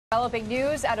Developing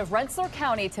news out of Rensselaer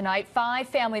County tonight. 5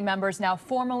 family members now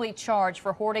formally charged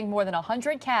for hoarding more than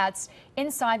 100 cats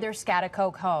inside their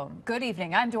Schaghticoke home. Good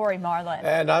evening. I'm Dory Marlin.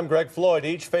 And I'm Greg Floyd,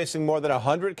 each facing more than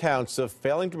 100 counts of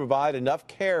failing to provide enough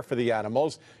care for the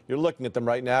animals. You're looking at them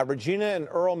right now. Regina and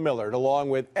Earl Millard, along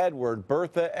with Edward,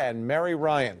 Bertha, and Mary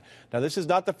Ryan. Now, this is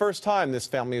not the first time this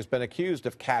family has been accused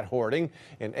of cat hoarding.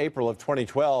 In April of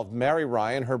 2012, Mary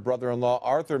Ryan, her brother-in-law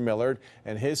Arthur Millard,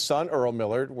 and his son Earl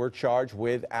Millard were charged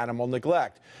with animal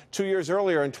neglect. 2 years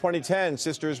earlier, in 2010,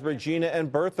 sisters Regina and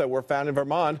Bertha were found in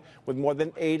Vermont with more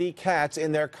than 80 cats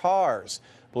in their cars.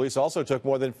 Police also took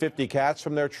more than 50 cats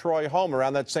from their Troy home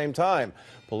around that same time.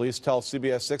 Police tell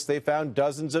CBS 6 they found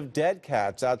dozens of dead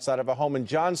cats outside of a home in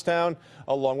Johnstown,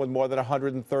 along with more than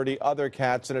 130 other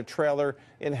cats in a trailer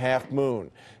in Half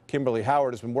Moon. Kimberly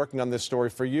Howard has been working on this story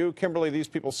for you. Kimberly, these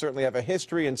people certainly have a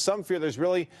history, and some fear there's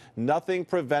really nothing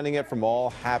preventing it from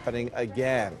all happening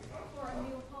again.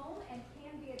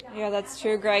 Yeah, that's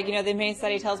true, Greg. You know, the Humane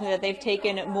Society tells me that they've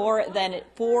taken more than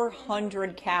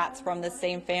 400 cats from the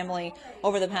same family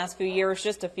over the past few years.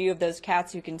 Just a few of those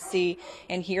cats you can see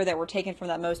and hear that were taken from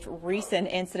that most recent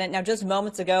incident. Now, just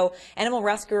moments ago, animal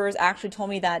rescuers actually told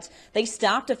me that they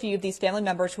stopped a few of these family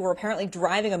members who were apparently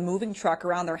driving a moving truck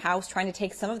around their house trying to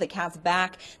take some of the cats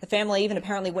back. The family even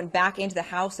apparently went back into the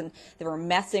house and they were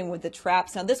messing with the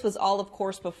traps. Now, this was all, of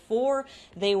course, before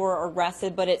they were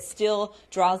arrested, but it still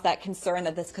draws that concern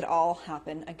that this could all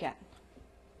happen again.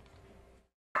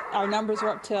 Our numbers are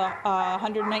up to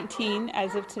 119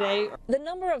 as of today. The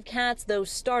number of cats, though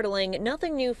startling,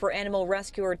 nothing new for animal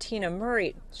rescuer Tina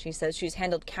Murray. She says she's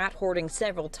handled cat hoarding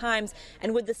several times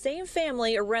and with the same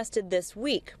family arrested this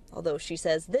week, although she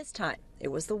says this time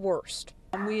it was the worst.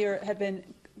 We have been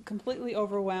completely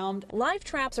overwhelmed. Live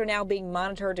traps are now being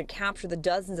monitored to capture the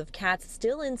dozens of cats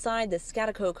still inside the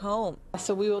Schaghticoke home.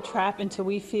 So we will trap until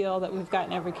we feel that we've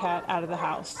gotten every cat out of the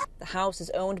house. The house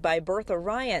is owned by Bertha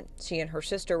Ryan. She and her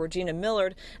sister Regina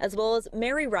Millard, as well as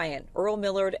Mary Ryan, Earl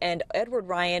Millard, and Edward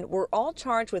Ryan were all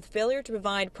charged with failure to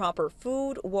provide proper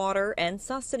food, water, and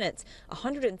sustenance.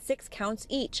 106 counts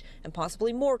each, and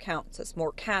possibly more counts as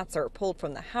more cats are pulled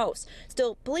from the house.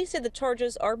 Still, police say the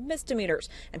charges are misdemeanors,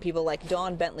 and people like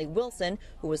Dawn Bentley Wilson,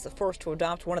 who was the first to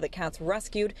adopt one of the cats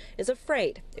rescued, is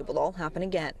afraid it will all happen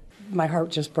again. My heart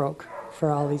just broke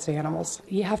for all these animals.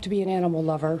 You have to be an animal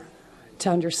lover to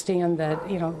understand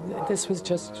that, you know, this was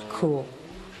just cruel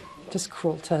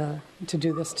to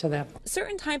do this to them.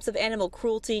 Certain types of animal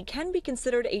cruelty can be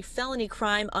considered a felony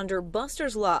crime under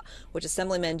Buster's Law, which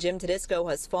Assemblyman Jim Tedisco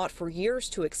has fought for years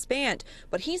to expand.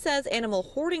 But he says animal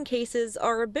hoarding cases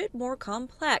are a bit more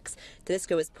complex.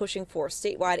 Tedisco is pushing for a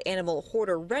statewide animal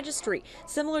hoarder registry,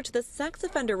 similar to the sex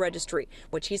offender registry,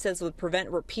 which he says would prevent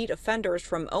repeat offenders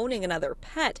from owning another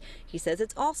pet. He says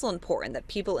it's also important that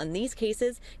people in these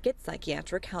cases get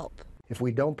psychiatric help. If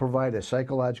we don't provide a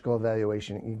psychological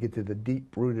evaluation, you get to the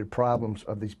deep-rooted problems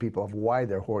of these people, of why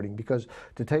they're hoarding. Because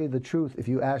to tell you the truth, if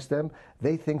you ask them,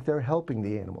 they think they're helping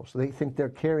the animals. They think they're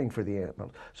caring for the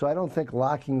animals. So I don't think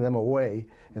locking them away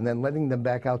and then letting them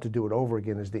back out to do it over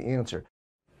again is the answer.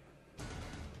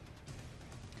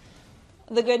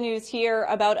 The good news here,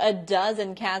 about a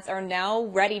dozen cats are now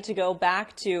ready to go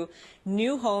back to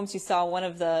new homes. You saw one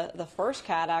of the first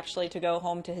cat actually to go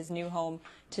home to his new home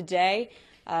today.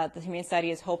 The Humane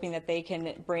Society is hoping that they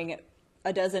can bring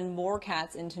a dozen more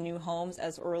cats into new homes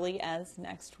as early as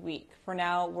next week. For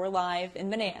now, we're live in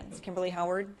MENANDS. Kimberly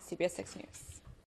Howard, CBS 6 News.